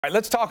All right,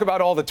 let's talk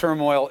about all the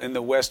turmoil in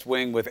the West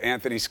Wing with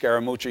Anthony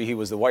Scaramucci. He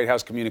was the White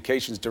House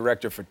communications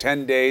director for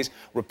 10 days,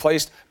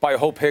 replaced by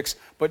Hope Hicks,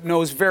 but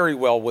knows very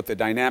well what the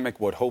dynamic,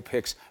 what Hope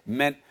Hicks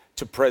meant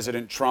to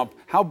President Trump.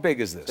 How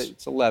big is this?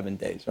 It's 11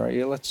 days, all right?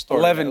 Yeah, let's start.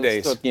 11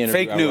 days. Start the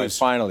Fake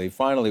news. Right.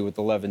 Finally, with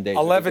 11 days.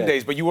 11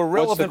 days, but you were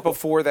relevant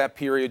before that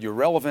period. You're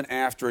relevant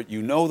after it.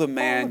 You know the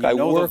man. You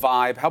know the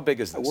vibe. How big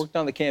is this? I worked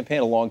on the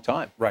campaign a long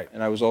time. Right.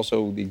 And I was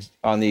also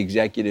on the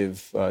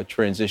executive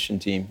transition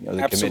team,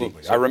 the Absolutely.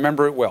 committee. So, I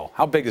remember it well.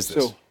 How big is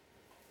this?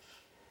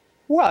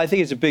 Well, I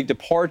think it's a big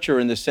departure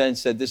in the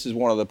sense that this is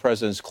one of the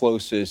president's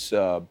closest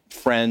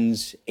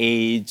friends,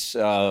 aides,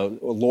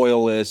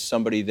 loyalists,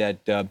 somebody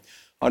that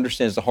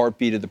understands the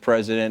heartbeat of the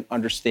president,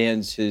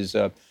 understands his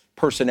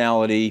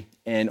personality,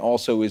 and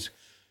also is,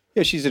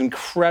 she's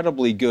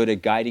incredibly good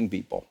at guiding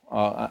people.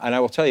 And I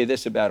will tell you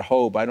this about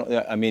Hope.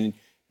 And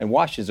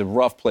Washington's a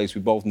rough place.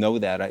 We both know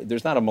that.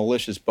 There's not a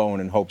malicious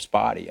bone in Hope's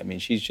body. I mean,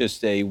 she's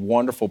just a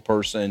wonderful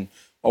person,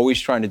 always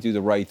trying to do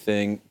the right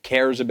thing,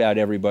 cares about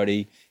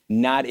everybody,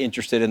 not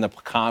interested in the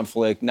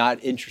conflict,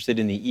 not interested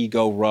in the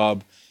ego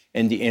rub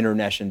and the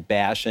internet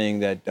bashing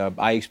that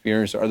I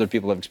experienced or other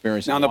people have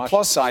experienced. Now, on the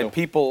plus side,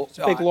 people... It's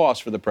a big loss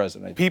for the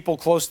president. People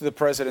close to the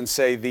president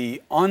say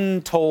the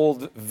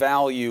untold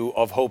value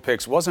of Hope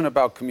Hicks wasn't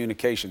about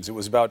communications. It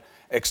was about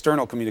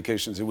external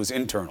communications. It was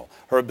internal.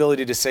 Her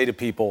ability to say to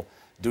people,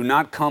 do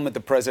not come at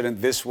the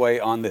president this way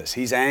on this.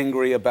 He's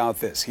angry about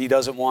this. He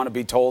doesn't want to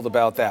be told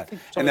about that.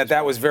 And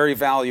that was very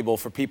valuable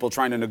for people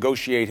trying to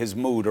negotiate his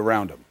mood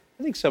around him.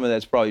 I think some of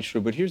that's probably true,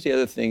 but here's the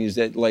other thing is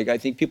that, I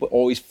think people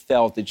always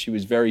felt that she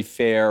was very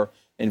fair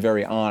and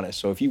very honest.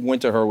 So if you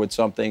went to her with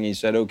something and you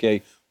said,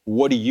 okay,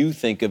 what do you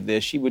think of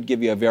this? She would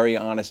give you a very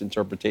honest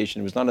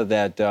interpretation. It was none of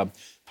that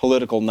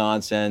political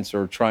nonsense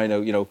or trying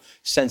to,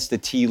 sense the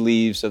tea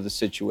leaves of the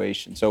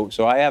situation. So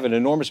I have an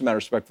enormous amount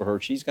of respect for her.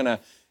 She's going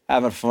to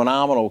have a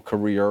phenomenal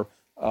career.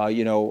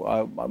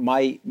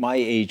 My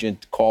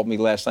agent called me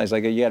last night. He's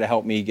like, you got to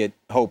help me get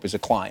Hope as a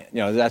client,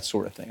 that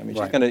sort of thing. I mean,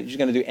 she's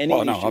gonna do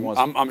anything she wants.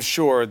 I'm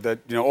sure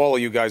that all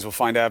of you guys will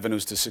find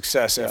avenues to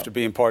success after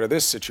being part of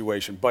this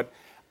situation. But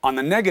on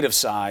the negative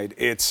side,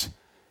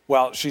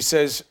 she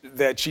says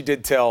that she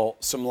did tell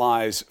some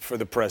lies for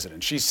the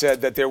president. She said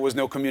that there was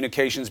no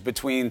communications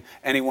between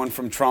anyone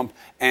from Trump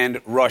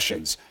and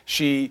Russians.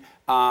 She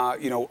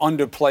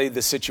underplayed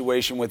the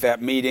situation with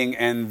that meeting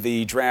and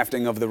the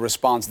drafting of the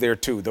response there,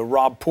 too. The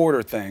Rob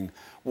Porter thing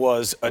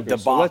was a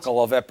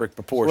debacle of epic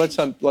proportions.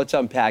 So let's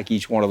unpack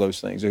each one of those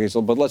things. Okay,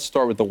 but let's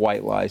start with the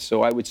white lie.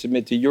 So I would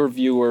submit to your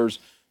viewers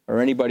or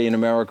anybody in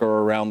America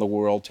or around the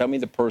world, tell me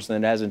the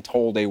person that hasn't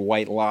told a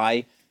white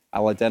lie.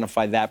 I'll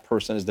identify that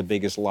person as the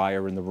biggest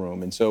liar in the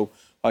room. And so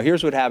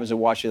here's what happens in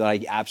Washington that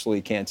I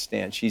absolutely can't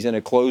stand. She's in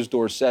a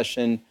closed-door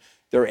session.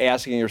 They're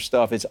asking her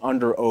stuff. It's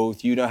under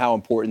oath. You know how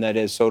important that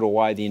is. So do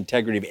I. The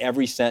integrity of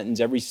every sentence,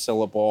 every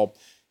syllable.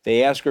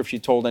 They ask her if she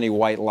told any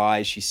white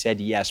lies. She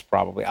said yes,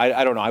 probably.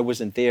 I don't know. I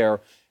wasn't there.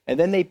 And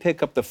then they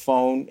pick up the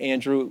phone,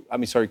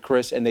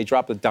 Chris, and they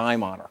drop a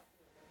dime on her.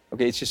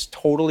 Okay, it's just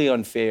totally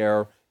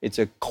unfair. It's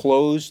a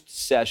closed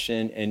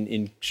session and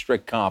in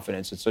strict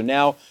confidence. And so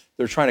now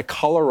they're trying to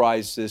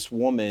colorize this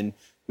woman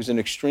who's an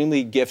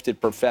extremely gifted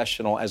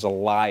professional as a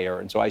liar.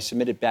 And so I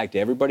submit it back to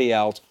everybody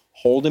else.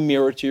 Hold a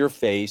mirror to your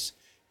face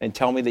and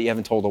tell me that you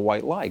haven't told a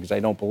white lie, because I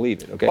don't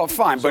believe it, okay? Well,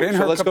 fine, but in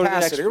her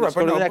capacity... Let's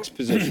go to the next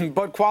position.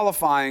 But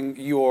qualifying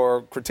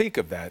your critique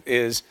of that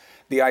is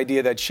the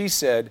idea that she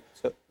said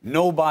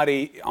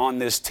nobody on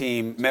this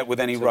team met with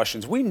any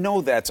Russians. We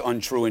know that's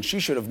untrue, and she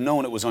should have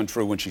known it was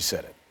untrue when she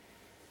said it.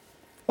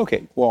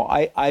 Okay, well,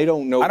 I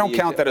don't know... I don't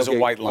count that as a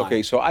white lie.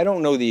 Okay, so I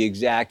don't know the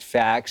exact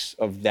facts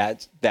of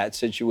that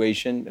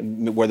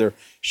situation, whether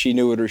she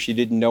knew it or she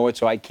didn't know it,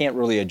 so I can't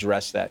really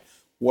address that.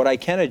 What I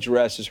can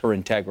address is her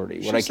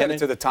integrity. She said it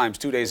to the Times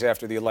 2 days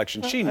after the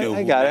election. She knew.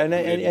 I got it.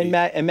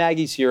 And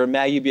Maggie's here, and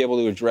Maggie will be able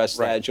to address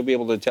that. She'll be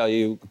able to tell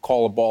you,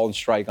 call a ball and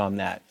strike on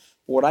that.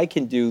 What I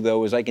can do,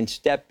 though, is I can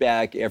step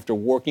back after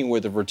working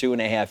with her for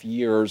 2.5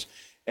 years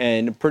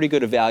and a pretty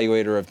good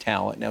evaluator of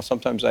talent. Now,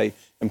 sometimes I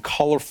am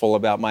colorful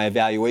about my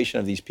evaluation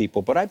of these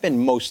people, but I've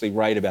been mostly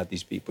right about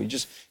these people. You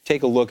just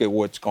take a look at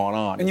what's gone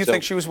on. And you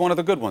think she was one of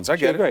the good ones. I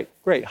get it.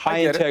 Great. High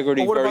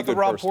integrity, but what very about the good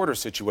Rob person. Porter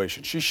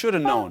situation? She should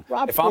have known.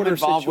 Rob if I'm Porter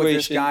involved with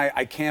this guy,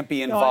 I can't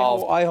be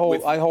involved. I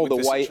hold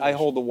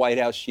the White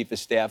House Chief of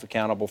Staff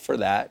accountable for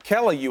that.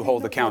 Kelly, you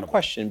hold accountable. No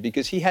question,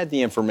 because he had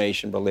the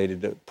information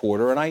related to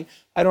Porter, and I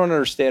don't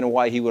understand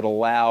why he would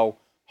allow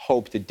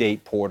Hope to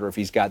date Porter if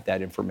he's got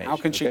that information. How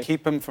can she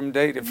keep him from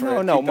dating?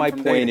 No, my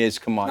point is,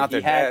 come on. Not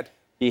their dad.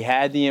 He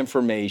had the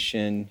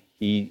information.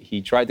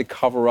 He tried to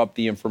cover up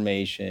the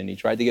information. He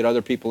tried to get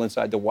other people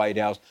inside the White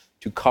House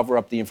to cover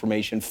up the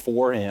information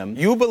for him.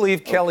 You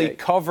believe Kelly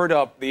covered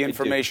up the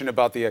information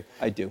about the...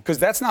 I do. Because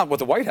that's not what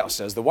the White House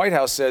says. The White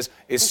House says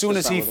as soon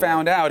as he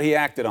found out, he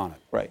acted on it.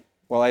 Right.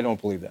 Well, I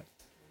don't believe that.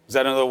 Is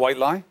that another white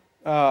lie?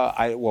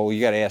 Well, you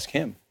got to ask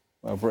him.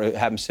 Have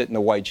him sit in the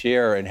white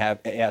chair and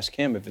ask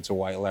him if it's a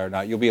white lie or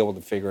not. You'll be able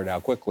to figure it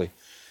out quickly.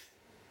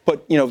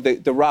 But, you know,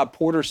 the Rob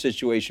Porter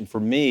situation for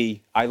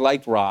me, I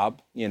liked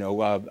Rob. You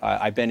know,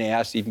 I've been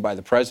asked even by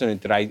the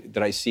president, did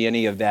I see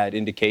any of that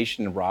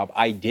indication in Rob?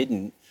 I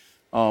didn't.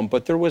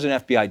 But there was an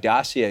FBI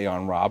dossier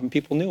on Rob, and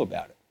people knew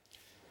about it.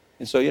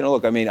 And so, you know,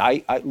 look, I mean,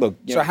 look.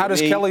 So how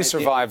does Kelly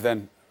survive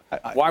then?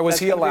 Why was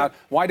he allowed?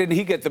 Why didn't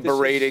he get the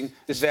berating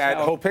that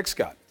Hope Hicks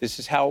got? This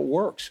is how it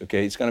works,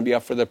 okay? It's going to be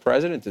up for the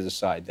president to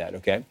decide that,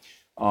 okay?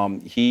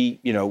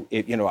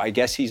 I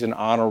guess he's an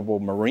honorable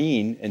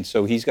Marine, and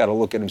so he's got to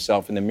look at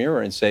himself in the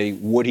mirror and say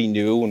what he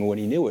knew and when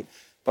he knew it.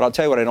 But I'll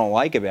tell you what I don't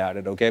like about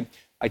it, okay?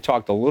 I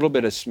talked a little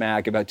bit of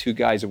smack about two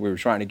guys that we were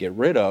trying to get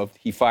rid of.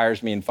 He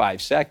fires me in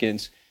 5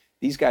 seconds.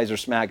 These guys are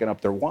smacking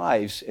up their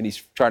wives, and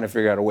he's trying to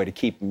figure out a way to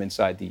keep them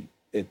inside the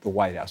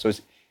White House. So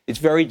it's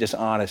very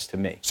dishonest to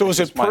me. So is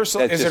it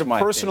a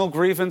personal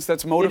grievance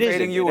that's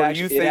motivating you, or do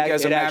you think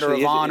as a matter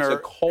of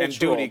honor and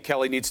duty,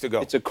 Kelly needs to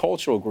go? It's a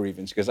cultural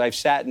grievance, because I've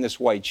sat in this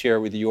white chair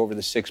with you over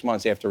the 6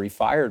 months after he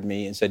fired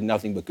me and said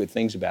nothing but good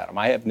things about him.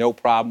 I have no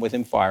problem with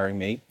him firing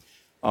me.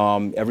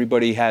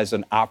 Everybody has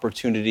an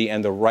opportunity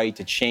and the right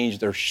to change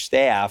their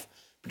staff,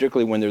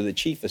 particularly when they're the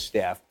chief of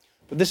staff.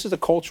 But this is a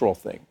cultural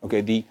thing,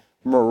 okay? The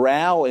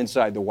morale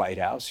inside the White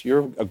House,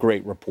 you're a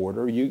great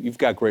reporter. You've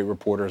got great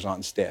reporters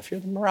on staff here.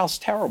 The morale's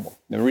terrible.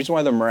 And the reason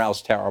why the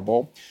morale's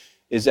terrible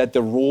is that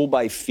the rule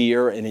by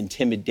fear and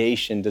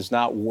intimidation does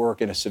not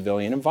work in a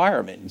civilian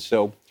environment. And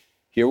so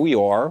here we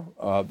are.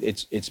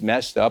 It's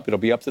messed up. It'll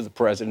be up to the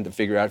president to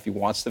figure out if he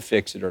wants to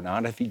fix it or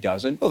not. If he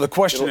doesn't, well, the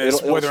question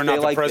is whether or not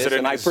the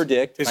president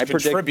is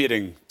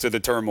contributing to the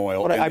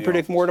turmoil. I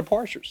predict more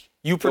departures.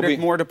 You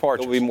predict more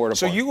departures. There'll be more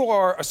departures. So you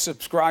are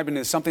subscribing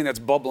to something that's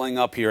bubbling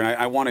up here, and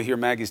I want to hear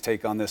Maggie's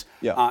take on this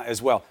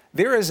as well.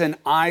 There is an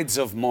Ides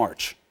of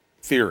March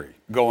theory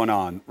going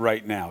on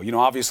right now. You know,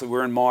 obviously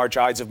we're in March,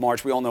 Ides of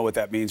March. We all know what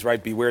that means,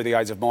 right? Beware the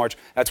Ides of March.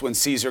 That's when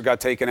Caesar got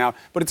taken out.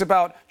 But it's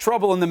about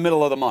trouble in the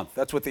middle of the month.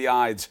 That's what the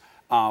Ides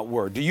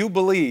were. Do you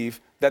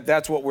believe that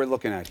that's what we're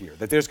looking at here,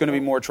 that there's going to be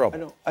more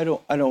trouble? I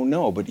don't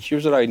know. But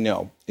here's what I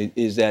know,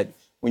 is that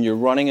when you're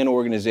running an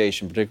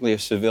organization, particularly a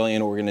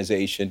civilian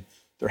organization,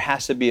 there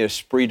has to be an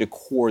esprit de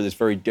corps that's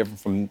very different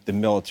from the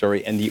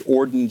military and the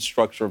ordnance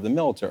structure of the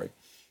military.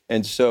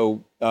 And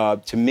so,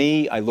 to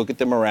me, I look at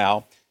the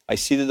morale. I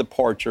see the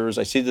departures.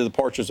 I see the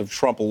departures of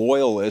Trump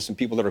loyalists and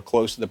people that are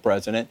close to the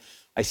president.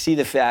 I see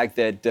the fact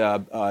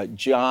that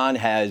John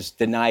has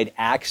denied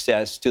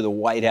access to the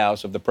White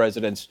House of the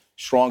president's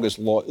strongest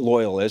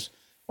loyalists,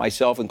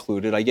 myself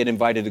included. I get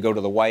invited to go to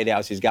the White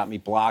House. He's got me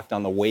blocked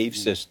on the wave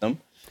system.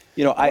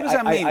 You know, what does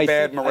that mean,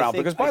 bad morale?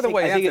 Because, by the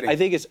way, Anthony, I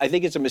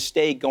think it's a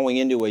mistake going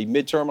into a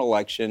midterm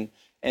election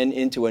and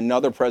into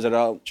another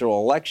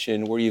presidential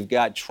election where you've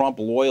got Trump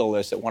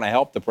loyalists that want to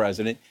help the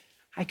president.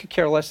 I could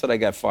care less that I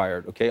got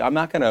fired, okay? I'm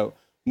not going to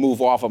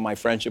move off of my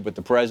friendship with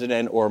the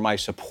president or my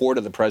support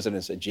of the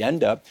president's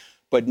agenda.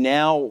 But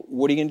now,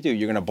 what are you going to do?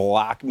 You're going to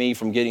block me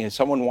from getting, if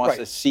someone wants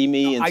to see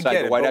me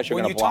inside the White House, you're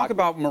going to block me. When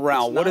you talk about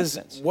morale, what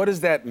does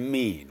that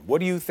mean? What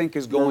do you think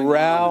is going on?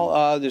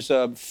 Morale, there's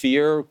a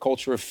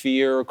culture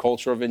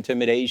of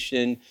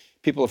intimidation,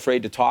 people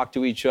afraid to talk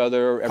to each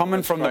other.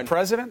 Coming from the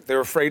president? They're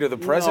afraid of the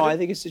president? No, I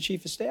think it's the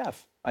chief of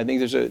staff. I think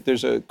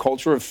there's a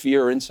culture of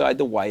fear inside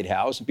the White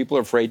House, and people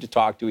are afraid to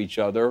talk to each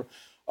other.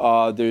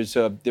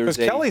 Because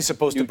Kelly's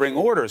supposed to bring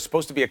order,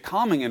 supposed to be a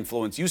calming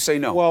influence. You say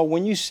no. Well,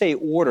 when you say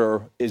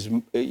order,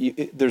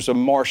 there's a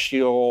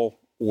martial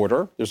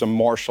order,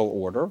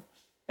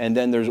 and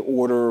then there's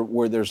order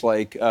where there's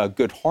like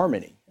good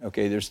harmony.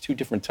 Okay, there's two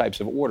different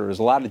types of order. There's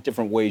a lot of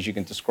different ways you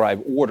can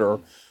describe order,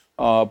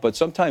 but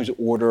sometimes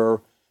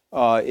order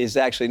is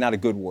actually not a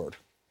good word.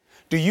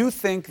 Do you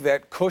think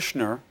that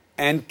Kushner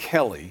and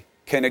Kelly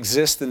can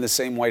exist in the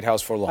same White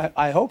House for long?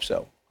 I hope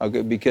so.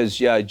 Okay, because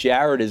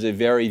Jared is a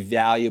very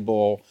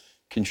valuable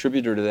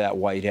contributor to that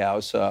White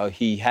House.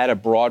 He had a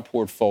broad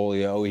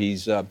portfolio.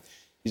 He's a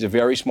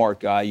very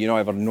smart guy. You know, I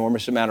have an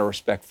enormous amount of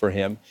respect for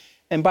him.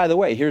 And by the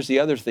way, here's the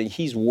other thing.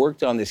 He's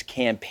worked on this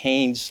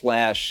campaign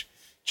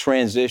 /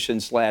 transition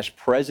 /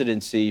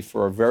 presidency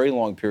for a very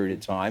long period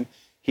of time.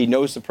 He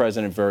knows the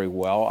president very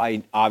well.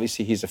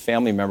 Obviously, he's a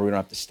family member. We don't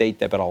have to state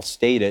that, but I'll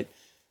state it.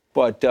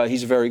 But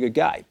he's a very good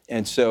guy.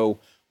 And so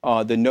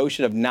the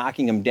notion of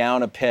knocking him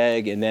down a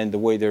peg and then the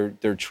way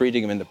they're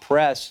treating him in the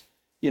press,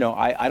 you know,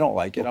 I don't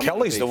like it. Well,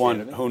 Kelly's the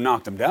one who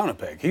knocked him down a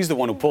peg. He's the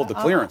one who pulled the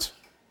clearance.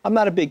 I'm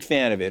not a big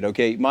fan of it,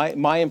 okay?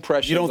 My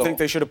impression... You don't think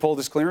they should have pulled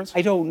his clearance?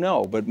 I don't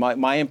know, but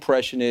my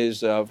impression is,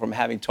 from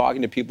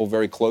talking to people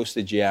very close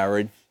to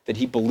Jared, that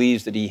he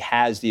believes that he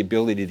has the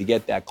ability to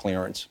get that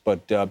clearance.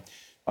 But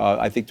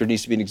I think there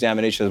needs to be an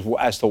examination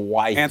as to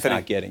why he's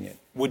not getting it.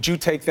 Would you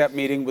take that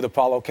meeting with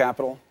Apollo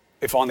Capital?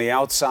 If on the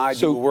outside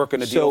you were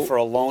working a deal for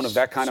a loan of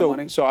that kind of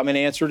money? So I'm going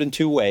to answer it in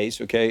two ways,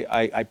 okay?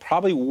 I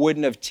probably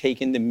wouldn't have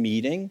taken the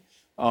meeting,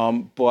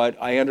 but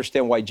I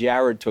understand why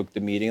Jared took the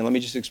meeting. And let me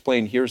just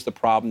explain, here's the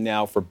problem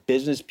now for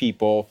business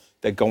people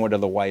that go into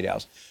the White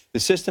House. The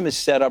system is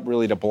set up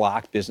really to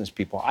block business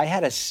people. I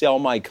had to sell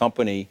my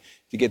company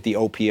to get the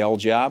OPL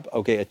job,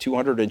 okay, a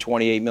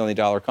 $228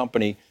 million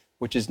company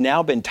which has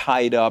now been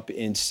tied up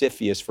in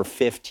CFIUS for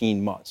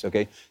 15 months,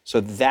 okay?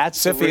 So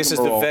that's CFIUS is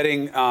the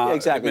vetting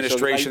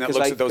administration that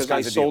looks at those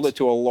kinds of deals. I sold it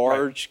to a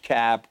large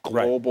cap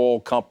global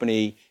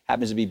company,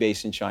 happens to be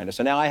based in China.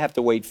 So now I have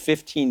to wait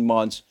 15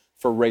 months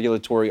for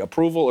regulatory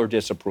approval or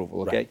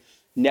disapproval, okay? Right.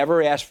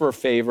 Never asked for a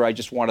favor. I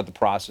just wanted the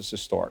process to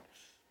start.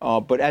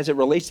 But as it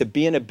relates to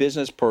being a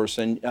business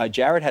person,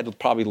 Jared had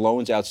probably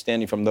loans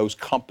outstanding from those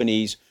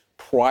companies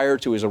prior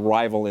to his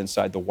arrival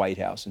inside the White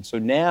House. And so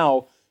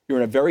now you're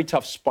in a very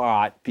tough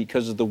spot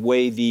because of the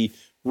way the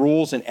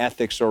rules and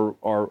ethics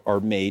are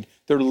made.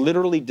 They're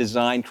literally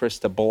designed, Chris,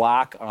 to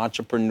block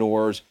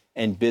entrepreneurs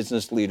and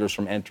business leaders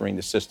from entering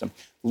the system.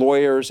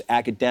 Lawyers,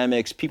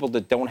 academics, people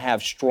that don't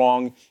have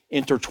strong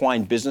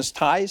intertwined business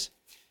ties,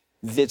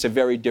 it's a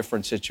very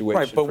different situation.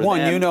 Right, but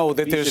one, you know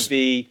that there's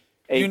a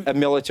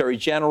military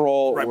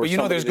general, right? Or but you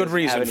know there's good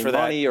reason for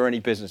that. Money or any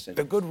business in it.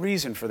 The good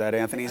reason for that,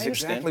 Anthony, is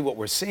exactly what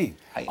we're seeing.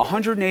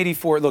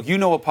 184. Look, you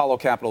know Apollo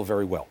Capital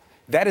very well.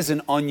 That is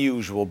an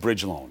unusual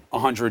bridge loan,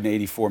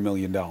 $184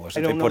 million that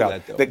they put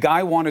out. The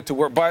guy wanted to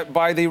work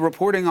by the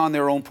reporting on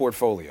their own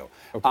portfolio.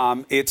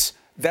 Okay.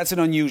 That's an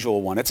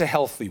unusual one. It's a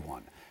healthy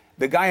one.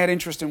 The guy had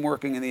interest in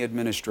working in the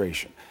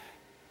administration.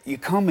 You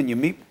come and you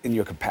meet in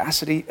your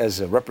capacity as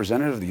a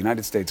representative of the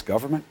United States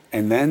government,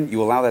 and then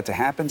you allow that to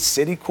happen.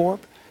 Citicorp,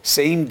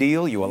 same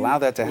deal. You allow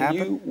that to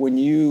happen. When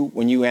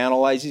you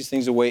analyze these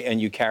things the way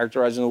and you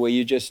characterize them the way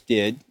you just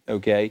did,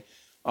 okay.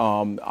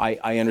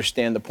 I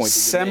understand the point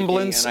that you're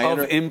making. Semblance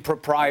of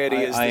impropriety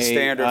is the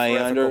standard for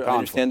ethical conflict. I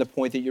understand the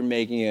point that you're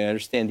making, and I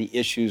understand the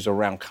issues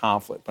around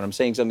conflict. But I'm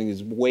saying something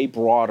that's way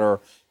broader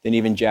than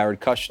even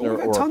Jared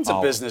Kushner or tons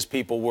of business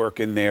people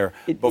work in there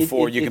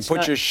before. You can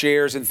put your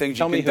shares in things.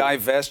 You can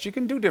divest. You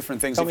can do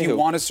different things if you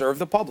want to serve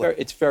the public.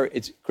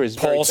 It's Chris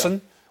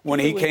Paulson, when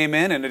he came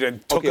in and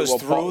it took us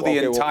through the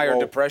entire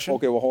depression.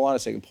 Okay, well, hold on a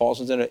second.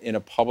 Paulson's in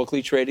a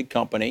publicly traded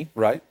company.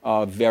 Right.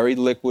 Very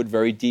liquid,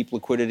 very deep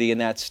liquidity in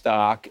that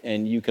stock,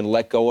 and you can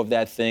let go of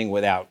that thing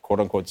without,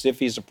 quote-unquote,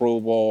 CFIUS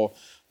approval,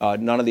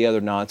 none of the other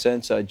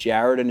nonsense.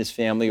 Jared and his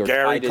family are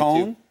tied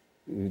into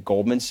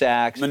Goldman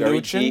Sachs,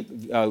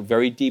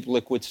 very deep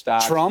liquid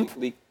stock. Trump?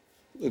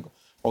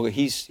 Okay,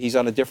 he's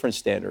on a different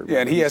standard.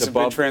 Yeah, and he hasn't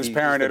been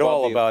transparent at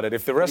all about it.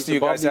 If the rest of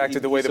you guys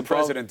acted the way the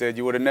president did,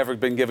 you would have never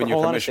been given your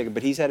permission. Hold on a second,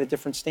 but he's at a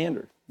different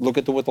standard. Look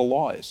at what the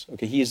law is.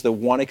 Okay, he is the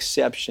one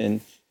exception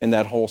in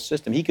that whole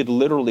system. He could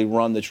literally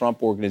run the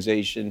Trump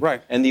organization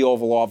and the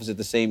Oval Office at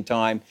the same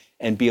time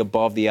and be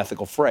above the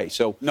ethical fray.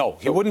 No,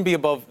 he wouldn't be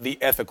above the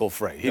ethical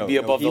fray. He'd be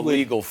above the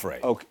legal fray.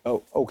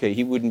 Okay,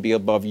 he wouldn't be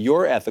above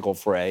your ethical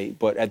fray,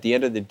 but at the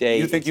end of the day,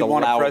 you think you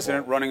want a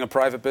president running a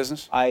private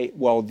business?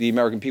 Well, the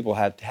American people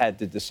had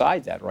to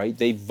decide that, right?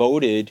 They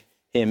voted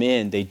him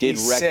in. They did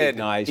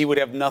recognize he would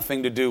have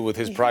nothing to do with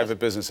his private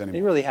business anymore.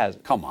 He really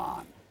hasn't. Come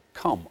on.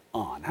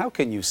 How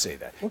can you say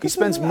that? He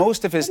spends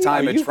most of his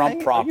time at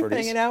Trump properties. Are you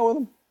hanging out with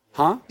him?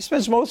 Huh? He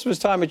spends most of his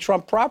time at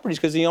Trump properties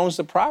because he owns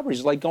the properties.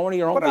 It's like going to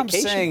your own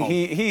vacation home. But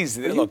I'm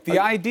saying look, the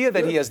idea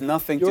that he has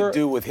nothing to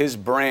do with his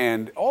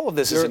brand, all of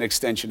this is an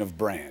extension of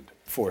brand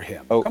for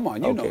him. Come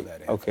on, you know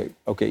that.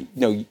 Okay.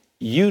 No,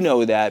 you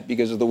know that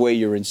because of the way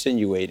you're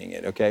insinuating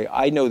it, okay?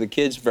 I know the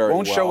kids very well.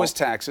 Won't show his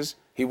taxes.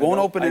 He won't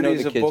open any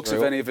of the books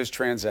of any of his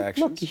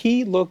transactions. Look,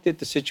 he looked at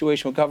the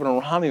situation with Governor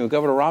Romney. When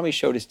Governor Romney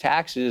showed his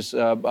taxes,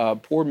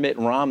 poor Mitt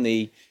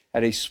Romney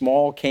had a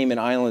small Cayman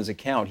Islands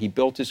account. He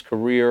built his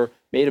career,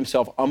 made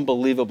himself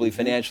unbelievably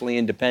financially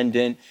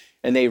independent,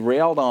 and they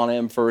railed on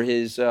him for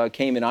his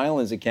Cayman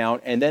Islands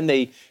account. And then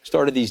they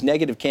started these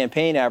negative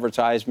campaign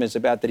advertisements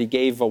about that he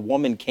gave a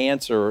woman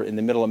cancer in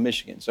the middle of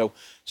Michigan. So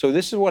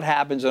this is what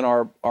happens in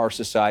our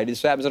society.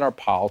 This happens in our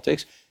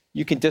politics.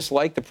 You can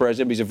dislike the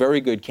president, but he's a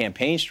very good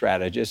campaign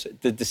strategist.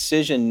 The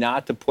decision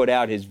not to put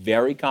out his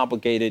very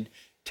complicated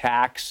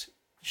tax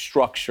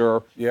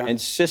structure and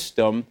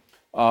system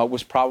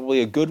was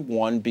probably a good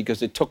one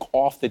because it took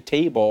off the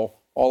table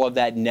all of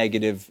that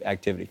negative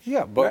activity.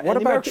 Yeah, but what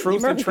about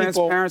truth and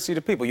transparency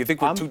to people? You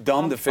think we're too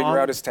dumb to figure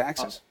out his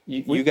taxes?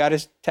 You got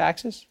his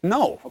taxes?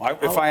 No.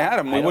 If I had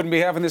them, we wouldn't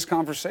be having this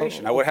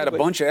conversation. I would have had a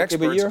bunch of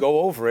experts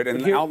go over it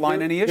and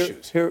outline any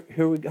issues.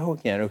 Here we go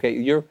again.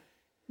 Okay,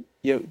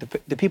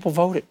 the people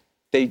voted.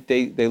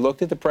 They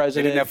looked at the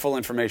president. They didn't have full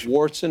information.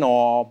 Warts and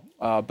all,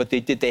 but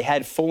they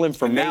had full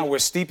information. And now we're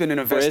steeped in an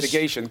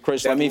investigation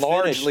Chris, that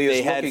largely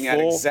is looking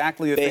at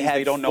exactly the things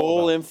they don't know about. They had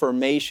full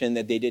information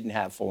that they didn't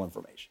have full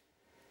information.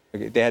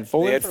 Okay, they had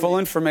full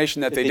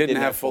information that they didn't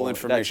have full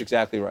information. That's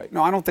exactly right.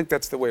 No, I don't think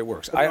that's the way it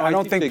works. I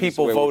don't think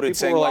people voted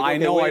saying, well, I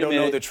know I don't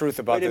know the truth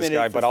about this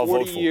guy, but I'll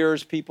vote for him. 40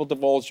 years, people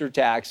divulged their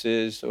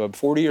taxes.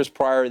 40 years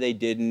prior, they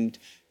didn't.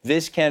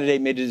 This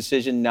candidate made a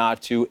decision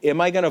not to.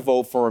 Am I going to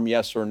vote for him,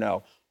 yes or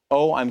no?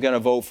 Oh, I'm going to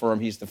vote for him.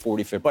 He's the 45th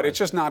president. But it's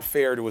just not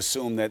fair to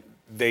assume that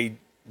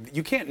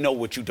you can't know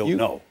what you don't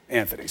know,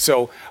 Anthony.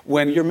 So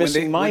you're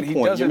missing my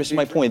point. You're missing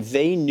my point.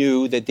 They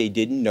knew that they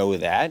didn't know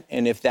that,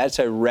 and if that's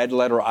a red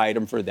letter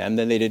item for them,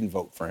 then they didn't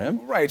vote for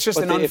him. Right. It's just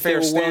an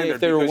unfair standard. If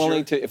they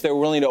were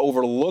willing to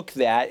overlook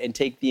that and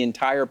take the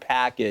entire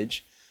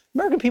package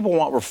American people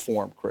want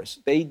reform, Chris.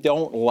 They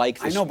don't like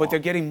the I know, swamp. but they're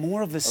getting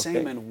more of the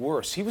same and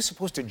worse. He was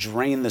supposed to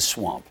drain the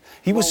swamp.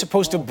 He was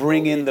supposed to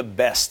bring in the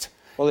best.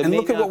 And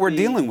look at what we're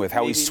dealing with,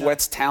 how he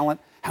sweats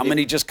talent, how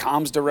many just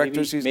comms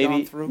directors he's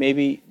gone through.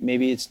 Maybe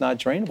it's not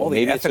drainable. All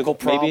the ethical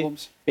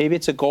problems. Maybe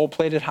it's a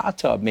gold-plated hot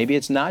tub. Maybe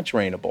it's not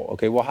drainable.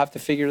 Okay, we'll have to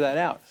figure that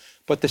out.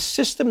 But the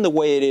system, the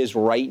way it is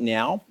right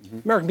now,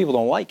 American people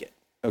don't like it.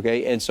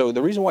 Okay, and so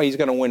the reason why he's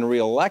going to win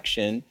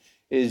re-election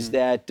is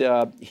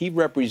that he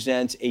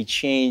represents a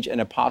change and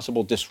a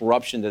possible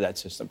disruption to that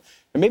system.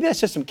 And maybe that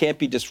system can't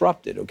be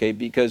disrupted, okay,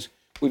 because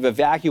we've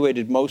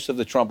evacuated most of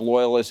the Trump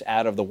loyalists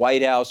out of the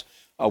White House.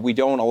 We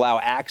don't allow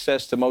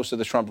access to most of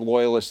the Trump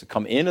loyalists to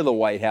come into the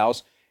White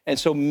House. And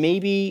so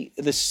maybe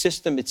the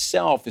system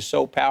itself is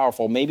so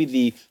powerful, maybe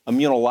the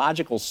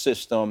immunological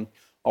system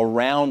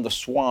around the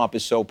swamp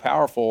is so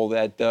powerful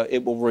that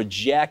it will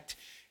reject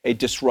a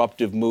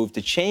disruptive move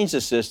to change the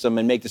system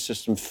and make the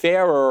system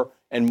fairer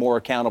and more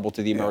accountable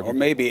to the American people. Or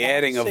maybe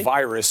adding a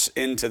virus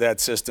into that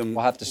system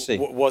we'll have to see.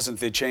 Wasn't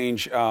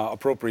the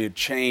appropriate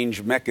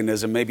change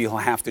mechanism. Maybe he'll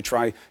have to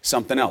try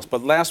something else.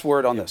 But last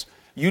word on this.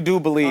 You do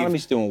believe... The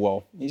economy's doing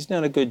well. He's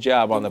done a good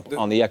job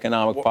on the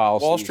economic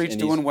policy. Wall Street's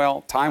doing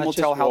well. Time will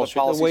tell how the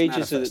policies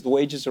manifest. The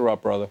wages are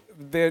up, brother.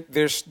 There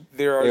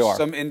are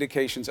some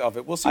indications of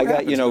it. We'll see what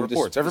happens in the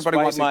reports. Everybody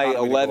wants the economy to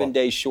go up. Despite my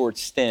 11-day short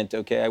stint,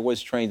 okay, I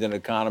was trained in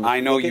economy. I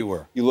know you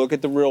were. You look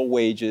at the real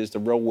wages,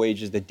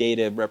 the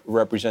data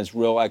represents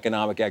real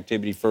economic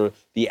activity for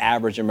the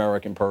average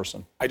American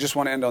person. I just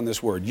want to end on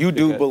this word. You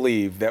do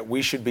believe that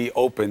we should be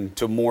open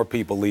to more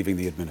people leaving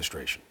the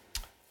administration?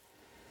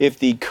 If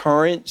the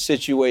current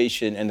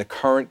situation and the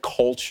current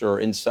culture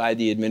inside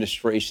the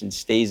administration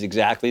stays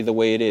exactly the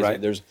way it is,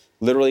 there's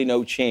literally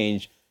no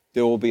change,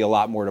 there will be a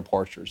lot more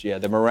departures. Yeah,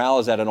 the morale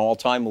is at an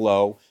all-time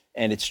low,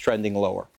 and it's trending lower.